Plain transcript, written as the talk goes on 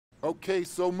Okay,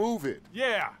 so move it.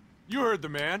 Yeah, you heard the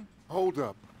man. Hold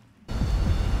up.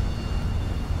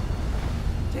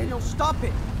 Daniel, stop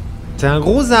it! C'est un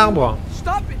gros arbre.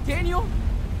 Stop it, Daniel!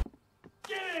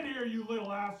 Get in here, you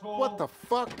little asshole. What the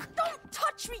fuck? Don't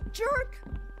touch me, jerk!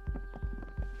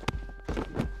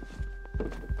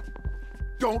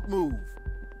 Don't move.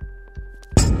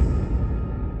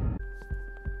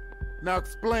 Now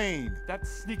explain. That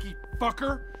sneaky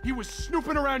fucker, he was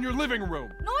snooping around your living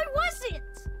room. No, I wasn't!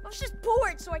 I was just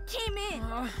bored, so I came in.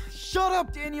 Shut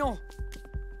up, Daniel!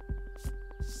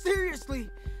 Seriously,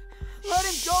 let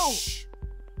him go! Shh.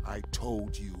 I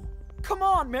told you. Come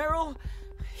on, Meryl!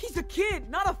 He's a kid,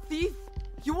 not a thief!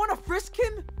 You wanna frisk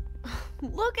him?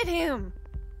 Look at him!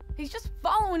 He's just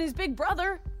following his big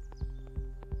brother.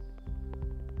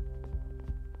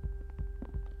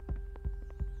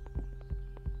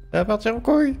 Ça va partir en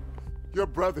couille. Your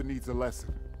brother needs a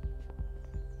lesson.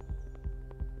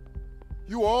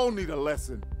 You all need a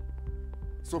lesson.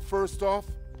 So first off,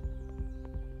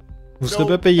 Vous serez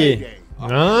pas payé.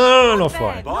 Ah,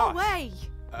 l'enfoiré. No way!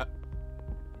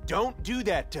 Don't do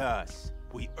that to us.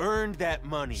 We earned that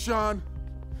money. Sean,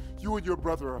 you and your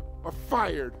brother are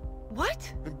fired.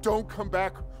 What? And don't come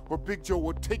back or Big Joe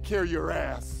will take care of your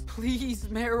ass. Please,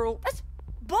 Meryl. That's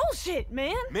bullshit,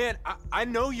 man. Man, I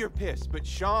know you're pissed, but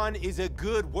Sean is a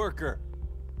good worker.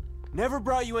 Never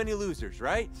brought you any losers,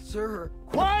 right? Sir.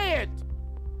 Quiet!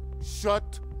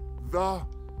 Shut the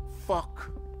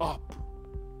fuck up.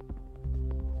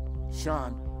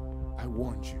 Sean, I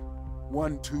warned you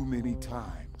one too many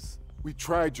times. We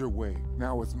tried your way,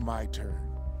 now it's my turn.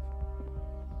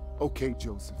 Okay,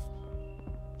 Joseph,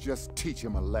 just teach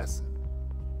him a lesson.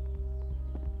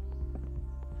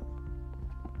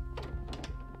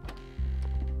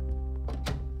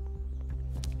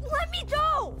 Let me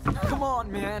go! Come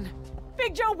on, man.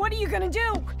 Big Joe, what are you gonna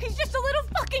do? He's just a little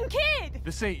fucking kid!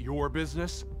 This ain't your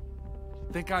business.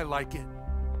 Think I like it?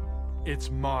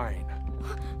 It's mine.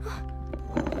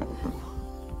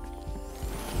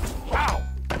 Ow!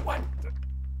 What the...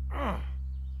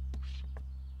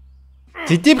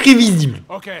 C'était prévisible.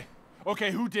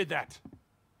 Okay, who did that?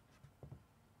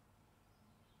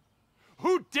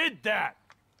 Who did that?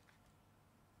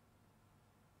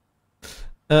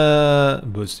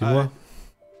 Bah c'est moi.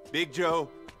 Big Joe,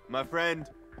 my friend.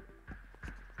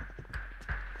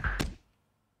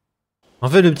 En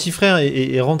fait, le petit frère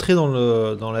est rentré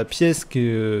dans la pièce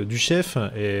du chef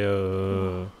et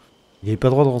il n'avait pas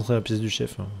le droit de rentrer dans la pièce du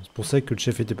chef. C'est pour ça que le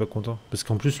chef était pas content. Parce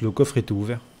qu'en plus, le coffre était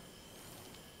ouvert.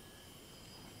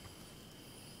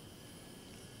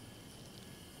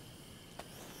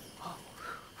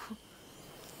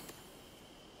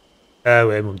 Ah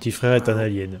ouais, mon petit frère est un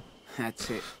alien. That's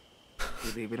it.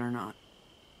 Believe it or not.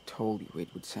 Told you it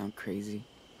would sound crazy.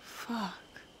 Fuck.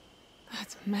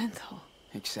 That's mental.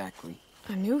 Exactly.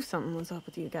 I knew something was up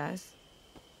with you guys.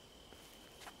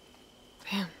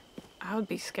 Damn, I would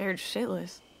be scared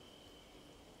shitless.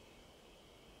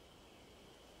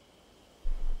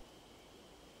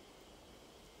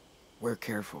 We're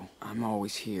careful. I'm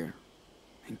always here.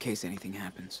 In case anything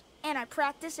happens. And I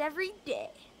practice every day.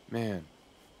 Man.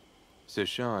 So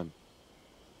Sean,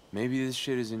 maybe this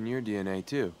shit is in your DNA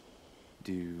too.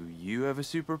 Do you have a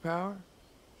superpower?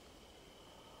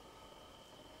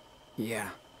 Yeah.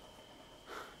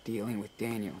 Dealing with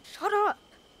Daniel. Shut up!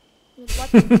 You're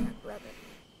lucky, my brother.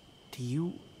 Do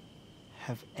you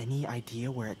have any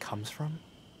idea where it comes from?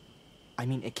 I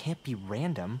mean, it can't be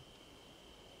random.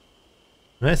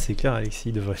 Ouais, c'est clair,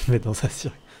 Alexis devrait le mettre dans sa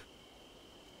cirque.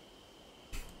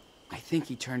 I think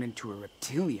he turned into a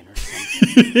reptilian or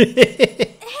something.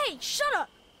 Hey, shut up!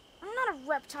 I'm not a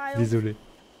reptile. Désolé.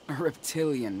 A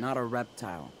reptilian, not a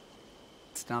reptile.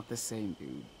 It's not the same,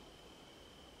 dude.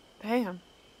 Damn,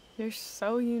 you're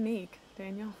so unique,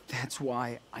 Daniel. That's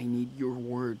why I need your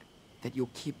word that you'll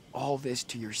keep all this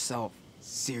to yourself.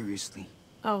 Seriously.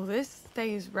 Oh, this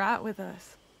stays right with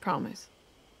us. Promise.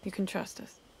 You can trust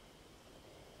us.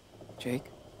 Jake?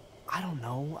 I don't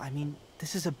know. I mean,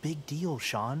 this is a big deal,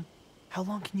 Sean. How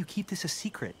long can you keep this a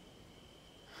secret?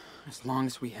 As long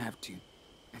as we have to.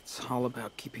 It's all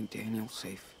about keeping Daniel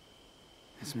safe.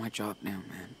 It's my job now,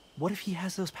 man. What if he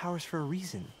has those powers for a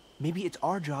reason? Maybe it's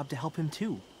our job to help him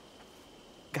too.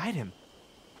 Guide him.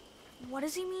 What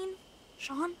does he mean,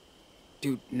 Sean?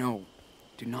 Dude, no.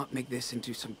 Do not make this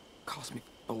into some cosmic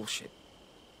bullshit.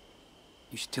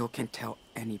 You still can't tell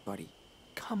anybody.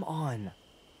 Come on.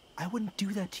 I wouldn't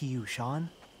do that to you, Sean.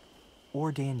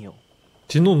 Or Daniel.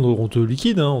 Sinon, on te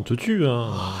liquide, hein, on te tue.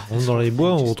 Hein. On rentre dans les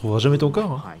bois, on retrouvera jamais ton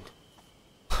corps. Hein.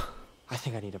 I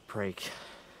think I need a break.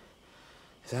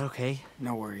 Is that okay?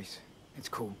 No worries. It's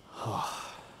cool.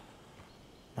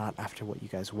 Not after what you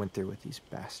guys went through with these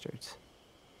bastards.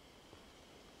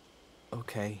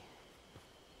 Okay.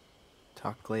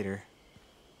 Talk later.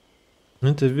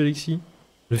 Hein, t'as vu Alexis?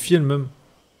 Le film même.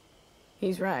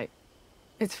 He's right.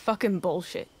 It's fucking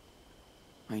bullshit.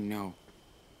 I know.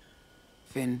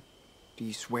 Finn, do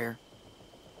you swear?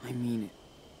 I mean it.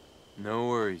 No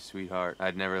worries, sweetheart.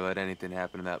 I'd never let anything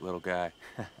happen to that little guy.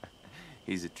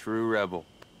 He's a true rebel.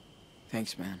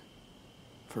 Thanks, man.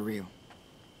 For real.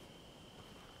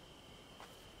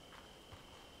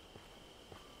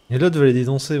 Et l'autre veut les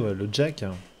dénoncer, ouais, le Jack,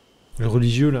 hein. Le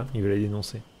religieux là, il veut les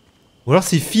dénoncer. Ou alors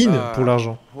c'est Finn pour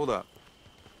l'argent. Hold up.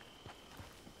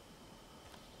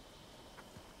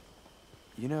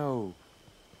 You know,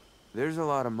 there's a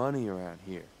lot of money around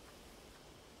here.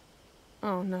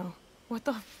 Oh no. What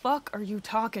the fuck are you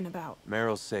talking about?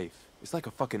 Meryl's safe. It's like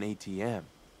a fucking ATM.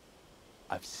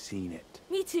 I've seen it.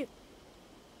 Me too.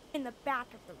 In the back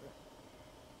of the room.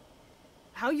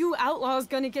 How you outlaws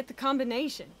gonna get the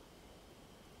combination?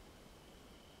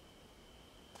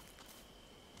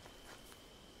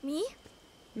 Me?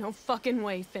 No fucking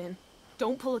way, Finn.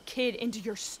 Don't pull a kid into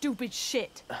your stupid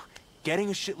shit. Getting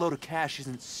a shitload of cash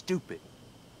isn't stupid.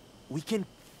 We can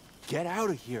get out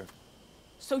of here.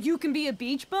 So you can be a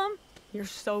beach bum? You're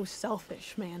so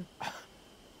selfish, man.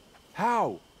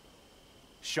 How?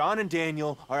 Sean and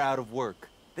Daniel are out of work.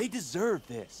 They deserve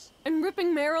this. And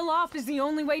ripping Meryl off is the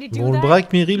only way to do Bon, on le that?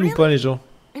 braque Meryl ou pas les gens?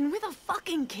 And with a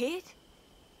fucking kid?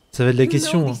 Ça va être la You know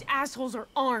question. Hein. these assholes are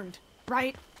armed,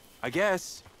 right? I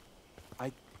guess.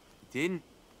 I didn't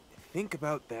think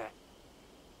about that.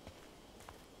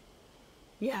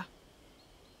 Yeah.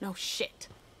 No shit.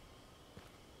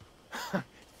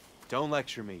 Don't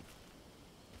lecture me.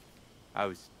 I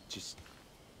was just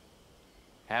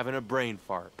having a brain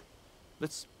fart.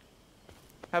 Let's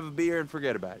have a beer and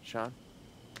forget about it, Sean.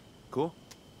 Cool?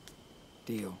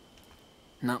 Deal.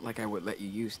 Not like I would let you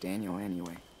use Daniel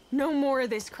anyway. No more of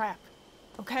this crap,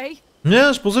 okay?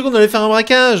 Merde, je pensais qu'on allait faire un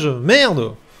braquage.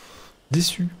 Merde.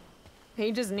 Déçu.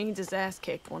 He just needs his ass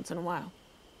kicked once in a while.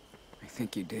 I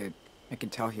think you did. I can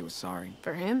tell he was sorry.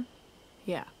 For him?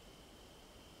 Yeah.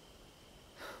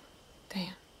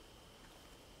 Damn.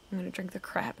 I'm gonna drink the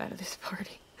crap out of this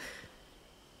party.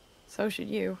 So should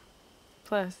you.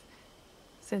 Plus,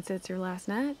 since it's your last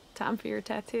night, time for your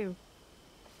tattoo.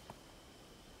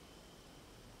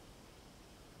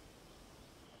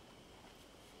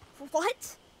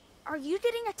 What? Are you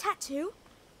getting a tattoo?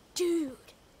 Dude,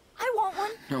 I want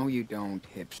one. No, you don't,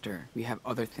 hipster. We have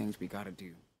other things we gotta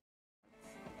do.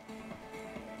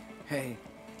 Hey.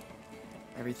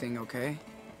 Everything okay?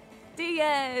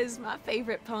 Diaz, my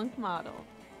favorite punk model.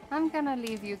 I'm gonna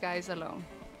leave you guys alone.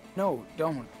 No,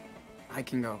 don't. I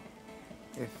can go.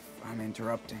 If I'm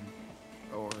interrupting.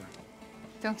 Or...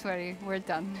 Don't worry, we're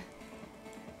done.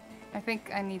 I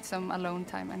think I need some alone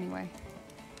time anyway.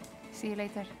 See you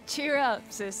later. Cheer up,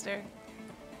 sister.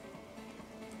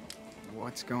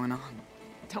 What's going on?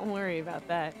 Don't worry about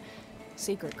that.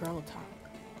 Secret girl talk.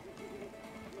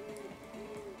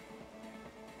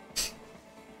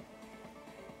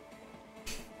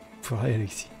 Pareil,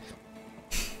 Alexis.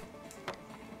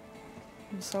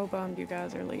 I'm so bummed you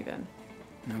guys are leaving.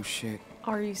 No shit.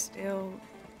 Are you still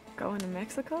going to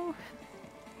Mexico?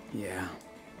 Yeah.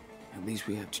 At least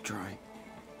we have to try.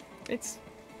 It's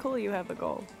cool you have a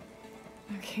goal.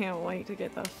 I can't wait to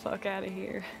get the fuck out of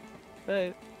here.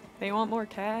 But they want more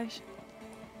cash,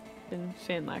 and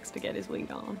Finn likes to get his weed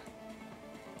on.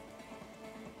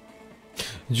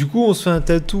 Du coup, on se fait un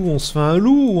tatou, on se fait un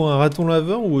loup ou un raton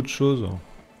laveur ou autre chose?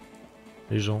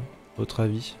 Les gens, votre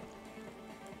avis?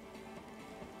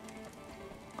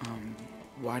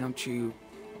 Why don't you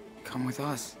come with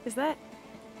us? Is that...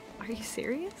 Are you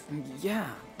serious? Yeah.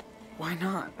 Why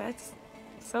not? That's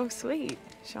so sweet,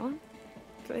 Sean.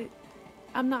 But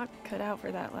I'm not cut out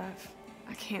for that life.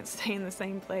 I can't stay in the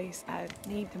same place. I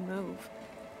need to move.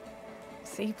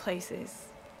 See places.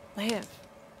 Live.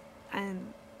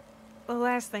 And the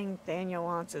last thing Daniel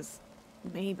wants is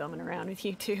me bumming around with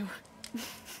you two.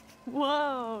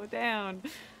 Whoa, down.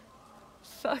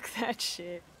 Fuck that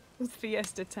shit. It's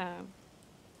fiesta time.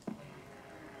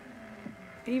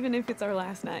 Even if it's our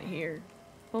last night here,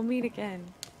 we'll meet again,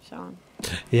 Sean.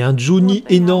 Et un Johnny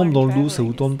énorme dans le dos, ça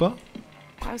vous tente pas?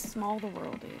 How small the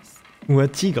world is. Ou un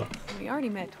tigre? We already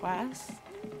met twice.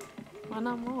 Why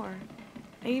not more?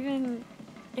 Even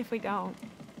if we don't,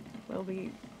 we'll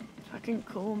be fucking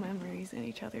cool memories in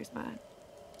each other's mind.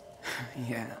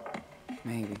 Yeah,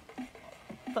 maybe.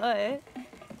 But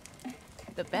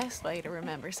the best way to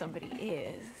remember somebody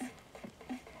is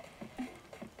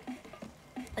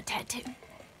a tattoo.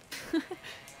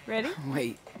 Ready?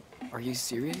 Wait, are you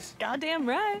serious? Goddamn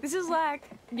right. This is like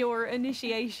your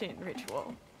initiation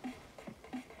ritual.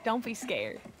 Don't be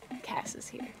scared. Cass is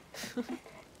here.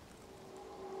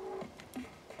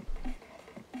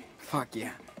 Fuck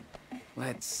yeah.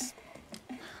 Let's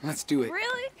do it.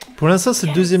 Really? Pour l'instant, c'est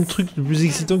le deuxième truc le plus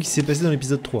excitant qui s'est passé dans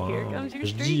l'épisode 3. Here Hein. comes your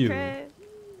Je street dis... cred.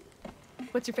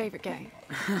 What's your favorite game?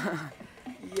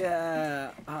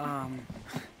 Yeah,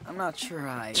 I'm not sure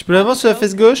I... Tu peux l'avoir sur la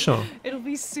fesse gauche? It'll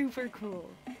be super cool.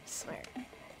 I swear.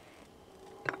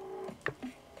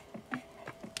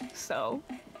 So,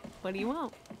 what do you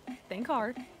want? Think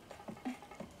hard.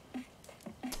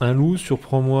 Un loup,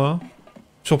 surprends-moi.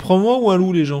 Surprends-moi ou un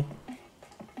loup, les gens?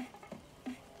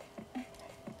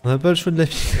 On n'a pas le choix de la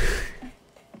bite.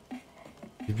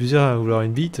 Il y a plusieurs à vouloir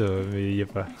une bite, mais il n'y a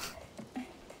pas.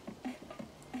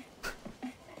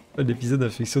 L'épisode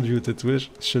infection du haut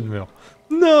tatouage, Sean meurt.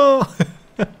 Non.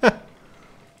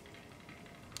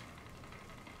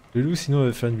 Le loup, sinon, on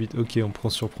va faire une bite. Ok, on prend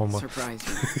surprends-moi. Surprise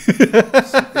me.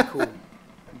 Something cool.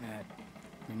 That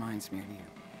reminds me of you.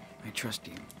 I trust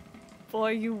you.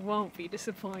 Boy, you won't be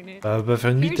disappointed. On va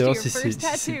faire une bite, Here's to alors your si c'est first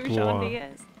tattoo, pour Sean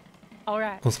Diaz. All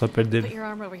right. qu'on se rappelle Put d'elle. your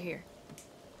arm over here.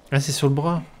 Ah, c'est sur le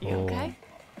bras. You Oh. okay?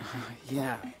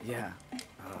 Yeah.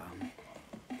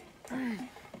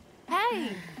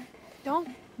 Hey! Don't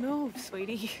move,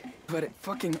 sweetie. But it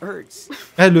fucking hurts.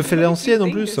 Ah, elle le fait à What did you l'ancienne en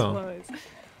think plus. this was?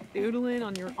 Doodling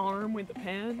on your arm with a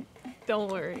pen?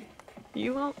 Don't worry.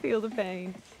 You won't feel the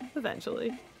pain.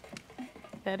 Eventually.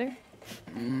 Better?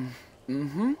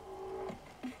 Mm-hmm.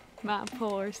 My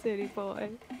poor city boy.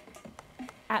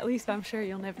 At least I'm sure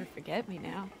you'll never forget me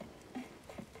now.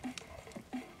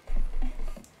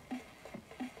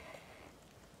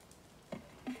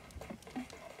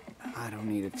 I don't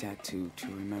need a tattoo to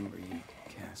remember you,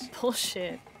 Cass.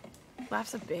 Bullshit.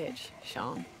 Laugh's a bitch,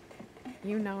 Sean.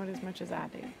 You know it as much as I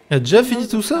do. Elle a déjà Who fini knows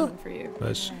tout what's ça? coming for you?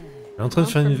 Wesh. Elle est en train de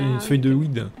faire une feuille de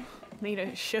weed. Need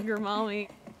a sugar mommy,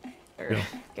 or Yeah.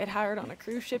 get hired on a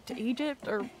cruise ship to Egypt,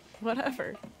 or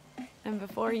whatever. And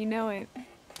before you know it,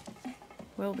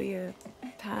 will be a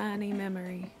tiny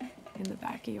memory in the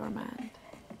back of your mind.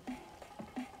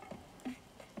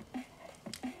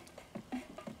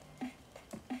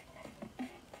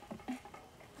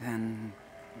 Then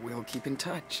we'll keep in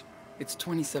touch. It's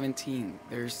 2017.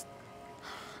 There's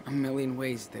a million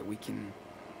ways that we can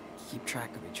keep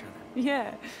track of each other.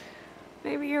 Yeah,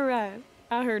 maybe you're right.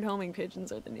 I heard homing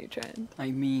pigeons are the new trend.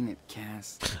 I mean it,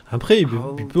 Cass. Après, il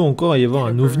peut encore y avoir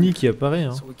un ovni qui apparaît.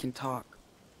 Hein. So we can talk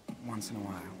once in a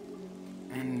while.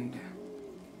 And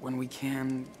when we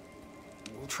can,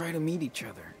 we'll try to meet each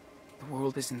other. The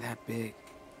world isn't that big.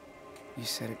 You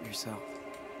said it yourself.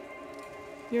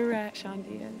 You're right, Sean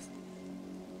Diaz.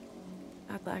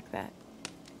 I'd like that.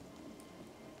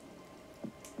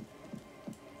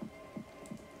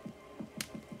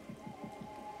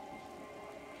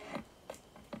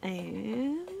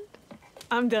 And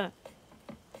I'm done.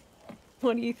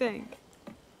 What do you think?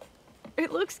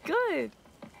 It looks good.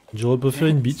 J'aurais pas faire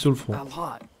une bite sur le front. A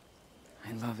lot.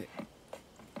 I love it.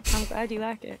 I'm glad you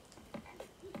like it.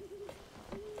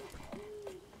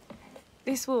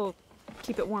 This will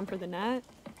keep it warm for the night.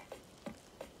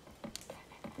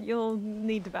 You'll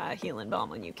need to buy a healing balm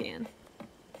when you can.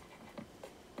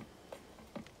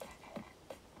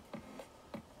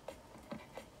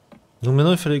 Donc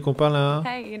maintenant, il fallait qu'on parle à...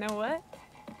 Hey, you know what?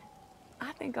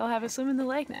 I think I'll have a swim in the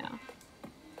lake now.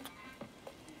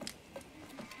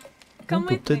 Come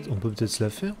with me. On peut peut-être se la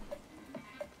faire.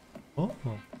 Oh.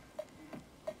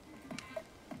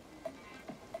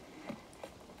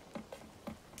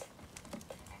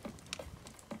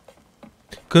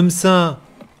 Comme ça,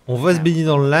 on va se baigner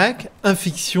dans le lac,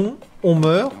 infection, on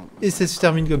meurt, et ça se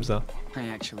termine comme ça. I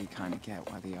actually kind of get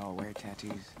why they all wear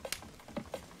tattoos.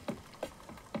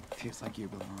 Feels like you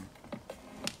belong.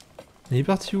 Il est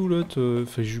parti où l'autre?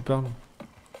 Fait que je lui parle.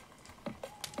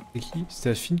 C'est qui? C'était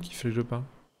la fille qui fait que je parle.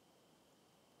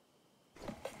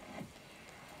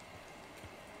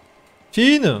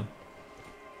 Fine!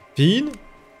 Fine?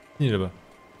 Il est là-bas.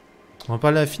 On va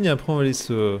parler à Fine et après on va aller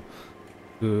se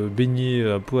baigner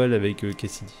à poil avec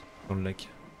Cassidy dans le lac.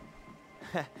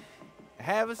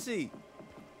 Have a seat.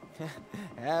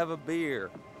 Have a beer.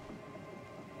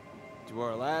 To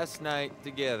our last night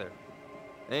together.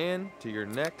 And to your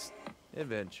next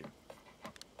adventure.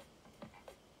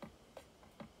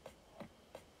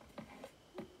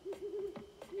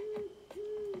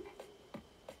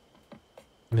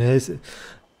 Mais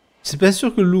c'est pas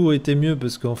sûr que le loup était mieux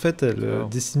parce qu'en fait elle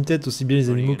dessine peut-être aussi bien les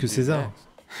animaux que César.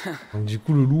 Donc du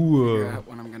coup le loup... Figure out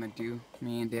what I'm gonna do.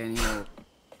 Me and Daniel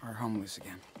are homeless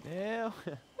again. Yeah.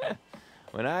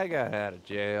 When I got out of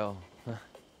jail,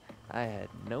 I had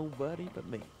nobody but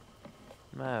me.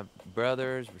 My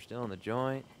brothers were still in the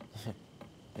joint.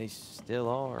 They still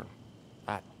are.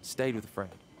 I stayed with a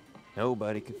friend.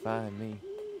 Nobody could find me.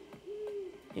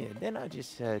 Yeah, then I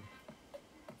just said,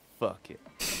 fuck it.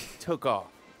 Took off.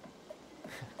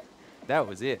 That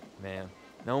was it, man.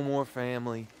 No more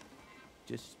family.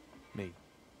 Just me.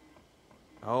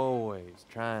 Always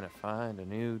trying to find a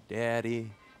new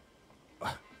daddy.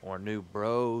 Or new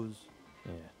bros.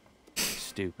 Yeah,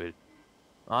 stupid.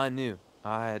 I knew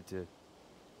I had to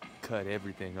cut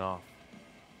everything off.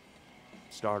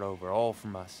 Start over, all for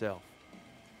myself.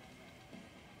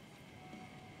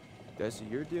 That's what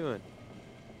you're doing.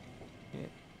 Yeah,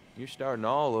 you're starting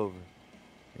all over.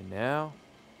 And now,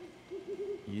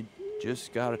 you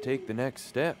just gotta take the next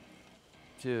step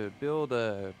to build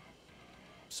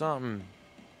something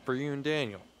for you and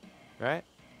Daniel, right?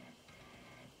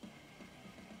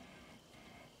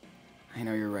 I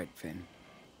know you're right, Finn.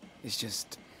 It's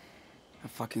just a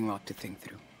fucking lot to think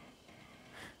through.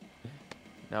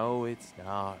 No, it's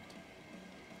not.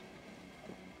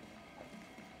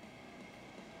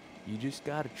 You just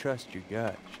gotta trust your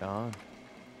gut, Sean.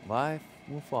 Life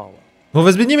will follow. On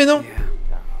va se baigner maintenant?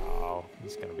 Yeah. Oh,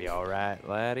 it's gonna be alright,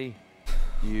 laddie.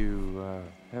 You,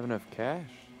 have enough cash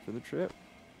for the trip?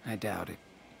 I doubt it,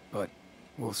 but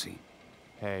we'll see.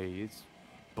 Hey, it's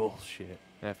bullshit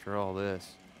after all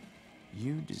this.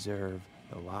 You deserve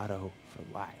the lotto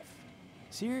for life.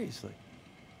 Seriously.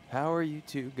 How are you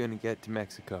two gonna get to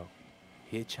Mexico?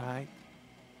 Hitchhike?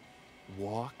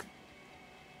 Walk?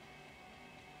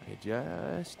 Hey,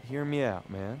 just hear me out,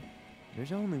 man.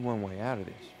 There's only one way out of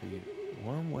this for you.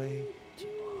 One way to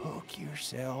hook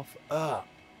yourself up.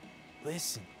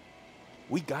 Listen,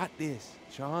 we got this,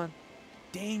 Sean.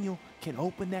 Daniel can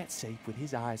open that safe with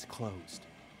his eyes closed.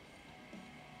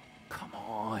 Come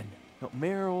on. No,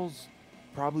 Meryl's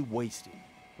probably wasted,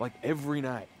 like every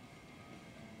night.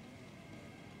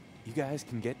 You guys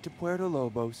can get to Puerto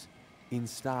Lobos in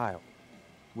style,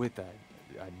 with a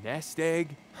nest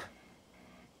egg.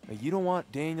 You don't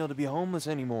want Daniel to be homeless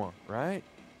anymore, right?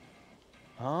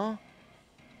 Huh?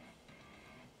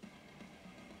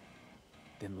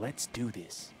 Then let's do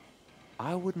this.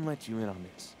 I wouldn't let you in on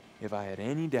this if I had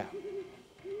any doubt.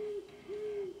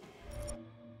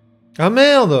 Ah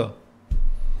merde!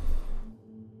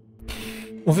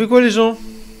 On fait quoi les gens?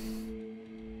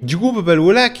 Du coup on peut pas aller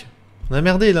au lac? On a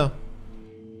merdé là.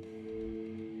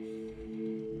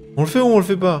 On le fait ou on le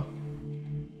fait pas?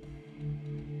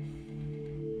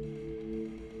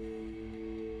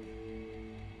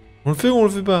 On le fait ou on le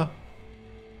fait pas?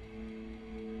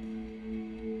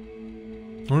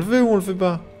 On le fait ou on le fait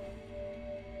pas?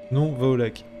 Non, va au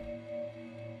lac.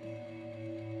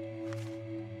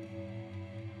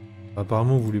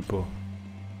 Apparemment vous voulez pas.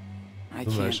 I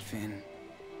can't, Finn.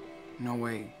 No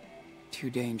way. Too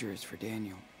dangerous for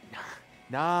Daniel.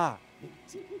 Nah,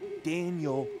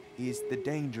 Daniel is the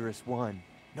dangerous one.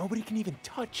 Nobody can even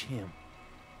touch him.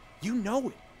 You know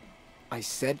it. I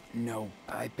said no.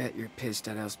 I bet you're pissed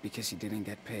at us because you didn't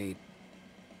get paid.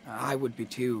 I would be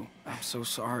too. I'm so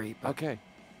sorry, but... Okay.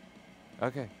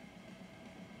 Okay.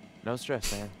 No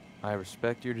stress, man. I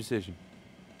respect your decision.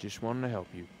 Just wanted to help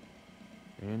you.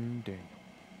 And Daniel.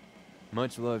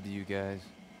 Much love to you guys.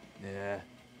 Yeah.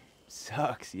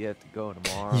 Sucks, you have to go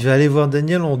tomorrow. Il va aller voir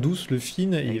Daniel en douce, le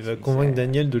Finn, et il va convaincre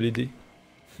Daniel de l'aider.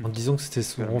 En disant que c'était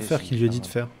son grand frère qui lui a dit de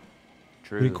faire.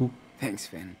 Tous les coups. Thanks,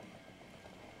 Finn.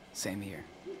 Same here.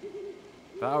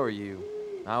 If I were you,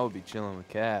 I would be chilling with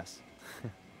Cass.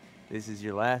 This is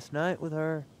your last night with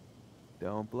her.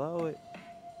 Don't blow it.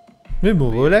 Mais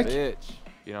bon, au lac. Bitch,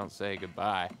 you don't say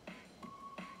goodbye.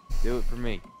 Do it for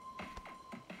me.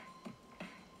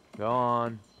 Go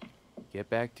on. Get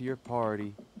back to your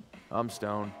party. I'm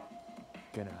stoned.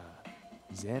 Gonna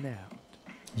zen out.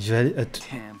 Il va aller...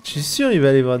 Je suis sûr il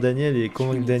va aller voir Daniel et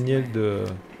convaincre Daniel de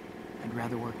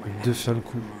faire le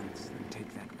coup.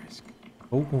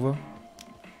 Où qu'on va?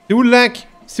 C'est où le lac?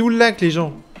 C'est où le lac les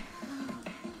gens?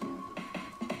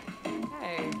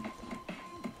 Hey,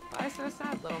 why so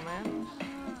sad, little man?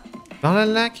 Par là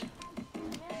le lac?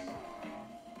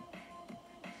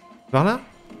 Par là?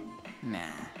 Nah.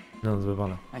 Non, c'est pas par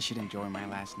là. I should enjoy my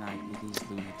last night with these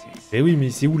lunatics. Eh oui,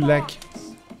 mais c'est où le lac?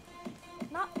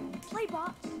 Not play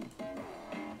box.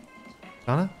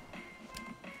 Par là?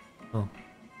 Non,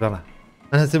 par là.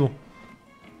 Ah, c'est bon.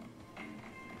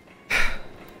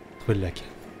 Trouver le lac.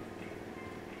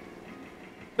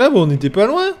 Ah bon, on n'était pas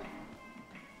loin.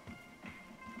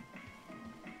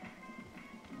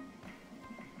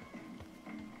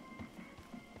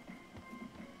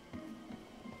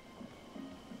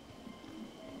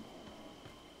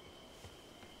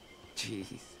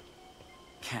 Jeez.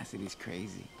 Cassidy's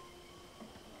crazy.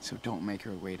 So don't make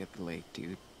her wait at the lake,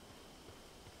 dude.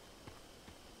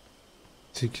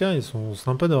 C'est clair, ils sont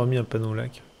sympas d'avoir mis un panneau au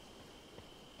lac.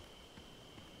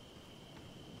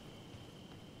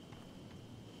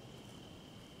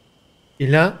 Et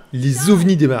là, les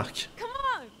ovnis débarquent.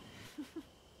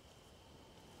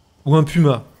 Ou un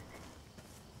puma.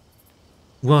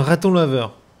 Ou un raton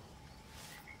laveur.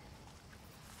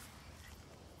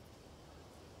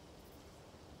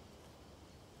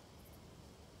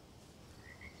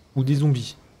 Ou des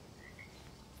zombies.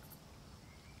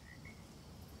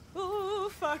 Oh,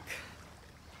 fuck.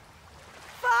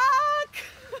 Fuck!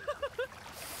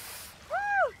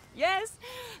 Woo! Yes,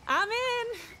 I'm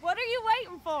in. What are you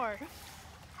waiting for?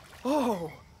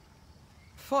 Oh!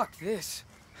 Fuck this.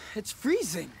 It's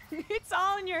freezing. It's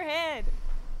all in your head.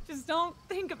 Just don't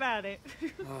think about it.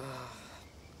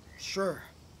 Sure.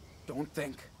 Don't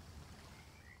think.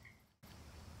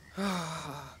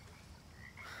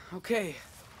 Okay,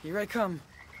 here I come.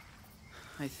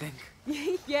 I think.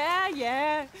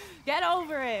 Yeah. Get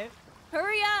over it.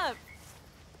 Hurry up.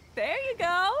 There you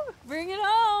go. Bring it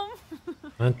home.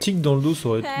 Un tic dans le dos, ça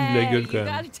aurait tenu de la gueule quand You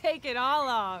même. gotta take it all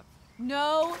off.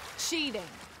 No cheating.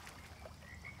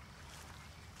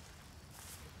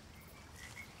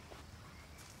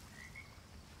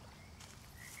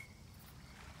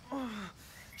 Oh,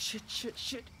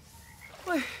 shit.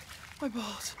 My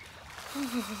balls.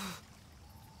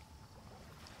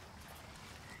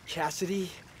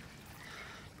 Cassidy,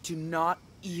 do not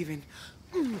even.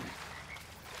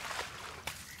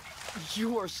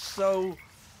 You are so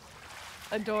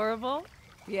Adorable?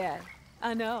 Yeah,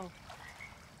 I know.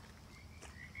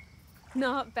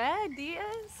 Not bad, Diaz.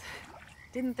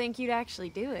 Didn't think you'd actually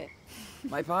do it.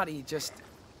 My body just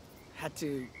had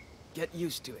to get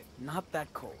used to it. Not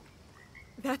that cold.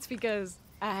 That's because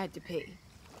I had to pee.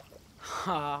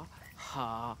 Ha.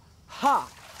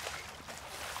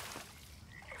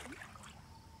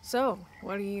 So,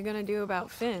 what are you gonna do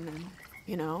about Finn and,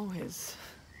 you know, his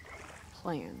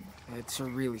plan? It's a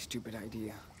really stupid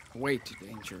idea. Way too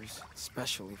dangerous,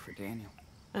 especially for Daniel.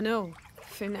 I know,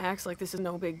 Finn acts like this is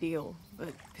no big deal,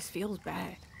 but this feels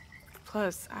bad.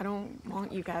 Plus, I don't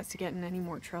want you guys to get in any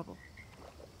more trouble.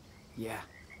 Yeah,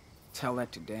 tell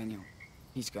that to Daniel.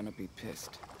 He's gonna be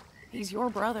pissed. He's your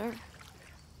brother.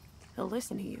 He'll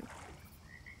listen to you.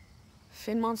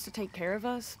 Finn wants to take care of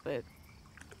us, but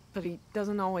he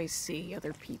doesn't always see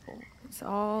other people. It's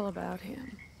all about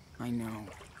him. I know,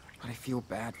 but I feel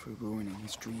bad for ruining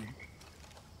his dream.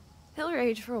 He'll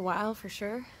rage for a while, for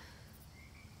sure.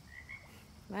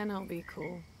 Then he'll be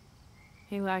cool.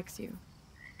 He likes you.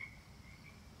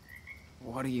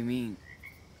 What do you mean?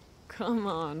 Come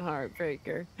on,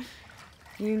 Heartbreaker.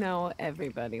 You know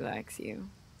everybody likes you.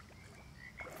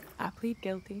 I plead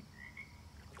guilty.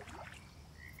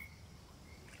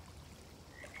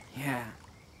 Yeah.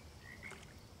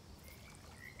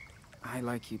 I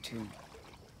like you too.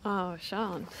 Oh,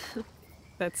 Sean.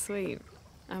 That's sweet.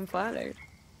 I'm flattered.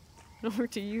 Nor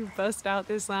do you bust out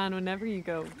this line whenever you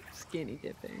go skinny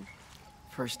dipping.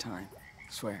 First time,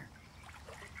 swear.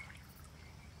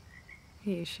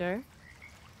 You sure?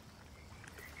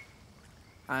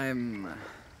 I'm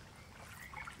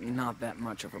not that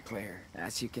much of a player,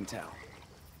 as you can tell.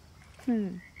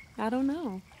 I don't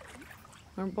know.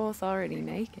 We're both already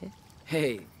naked.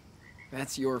 Hey,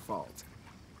 that's your fault.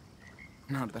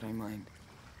 Not that I mind.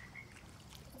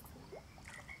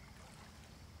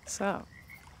 So,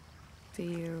 do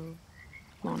you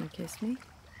want to kiss me?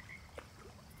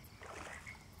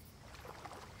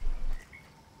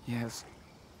 Yes,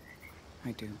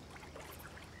 I do.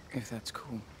 If that's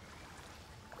cool.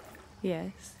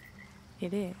 Yes,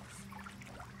 it is.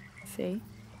 See?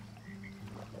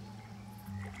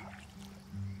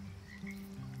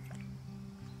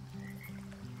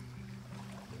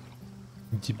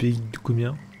 Il était Peggy de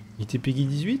combien? Il était Peggy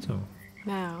 18?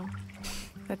 Now,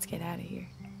 let's get out of here.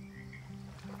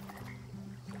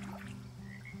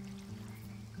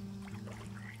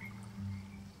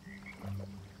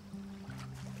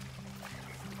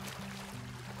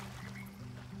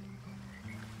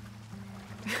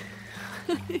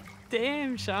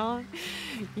 Damn, Sean.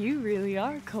 You really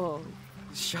are cold.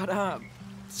 Shut up.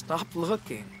 Stop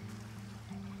looking.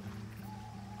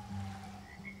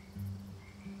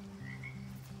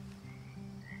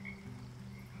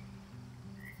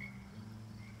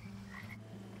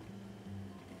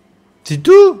 C'est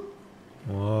tout?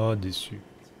 Oh, déçu.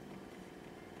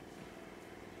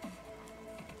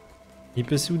 Il est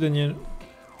passé où, Daniel?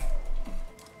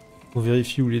 On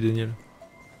vérifie où il est, Daniel.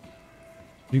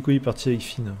 Du coup, il est parti avec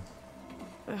Finn.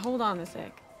 Hold on a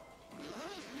sec.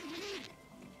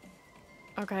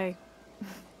 Okay.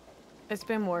 It's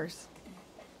been worse.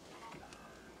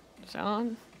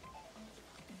 Sean?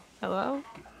 Hello?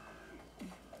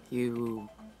 You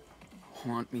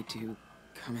want me to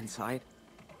come inside?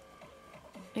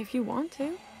 If you want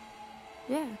to.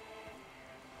 Yeah.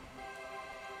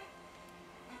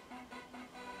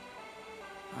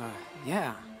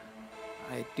 Yeah,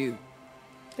 I do.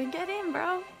 Then get in,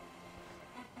 bro.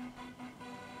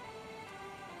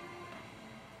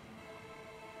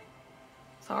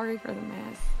 Sorry for the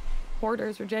mess.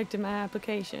 Hoarders rejected my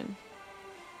application.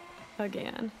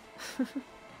 Again.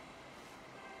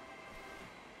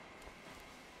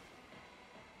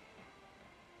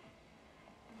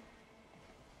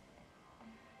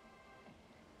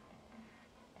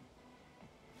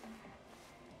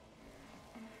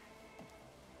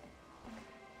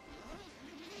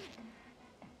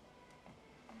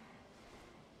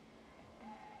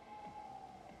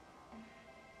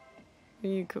 Are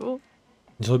you cool?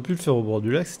 J'aurais pu le faire au bord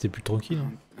du lac, c'était plus tranquille.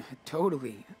 Hein.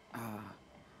 Totally.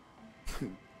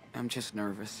 I'm just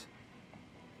nervous.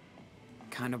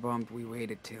 Kinda bummed we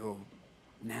waited till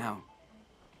now.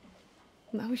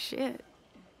 No shit.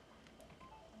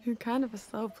 You're kind of a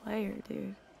slow player,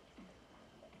 dude.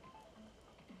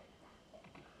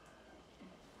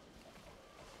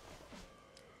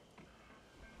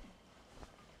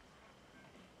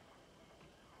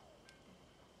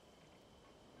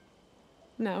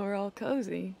 Now we're all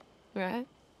cozy, right?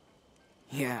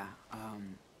 Yeah,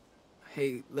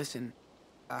 hey, listen,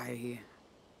 I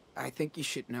think you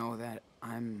should know that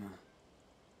I'm,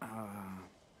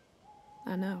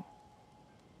 I know.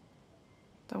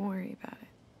 Don't worry about it,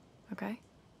 okay?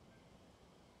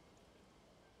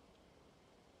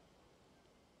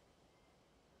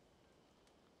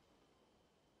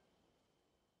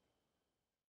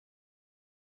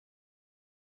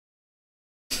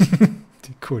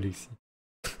 T'es con, Alexis.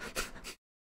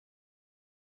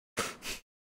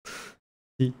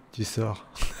 Si, tu sors.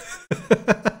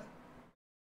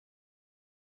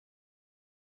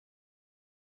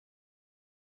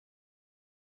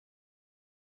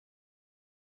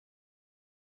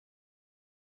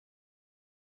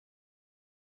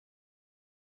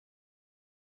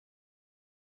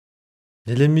 Il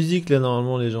y a de la musique là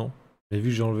normalement les gens. Mais vu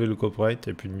que j'ai enlevé le copyright, il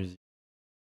n'y a plus de musique.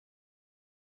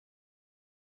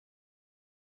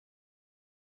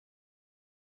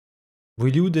 Bon,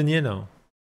 il est où Daniel?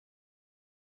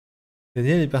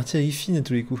 Daniel est parti à Ifine à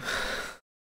tous les coups.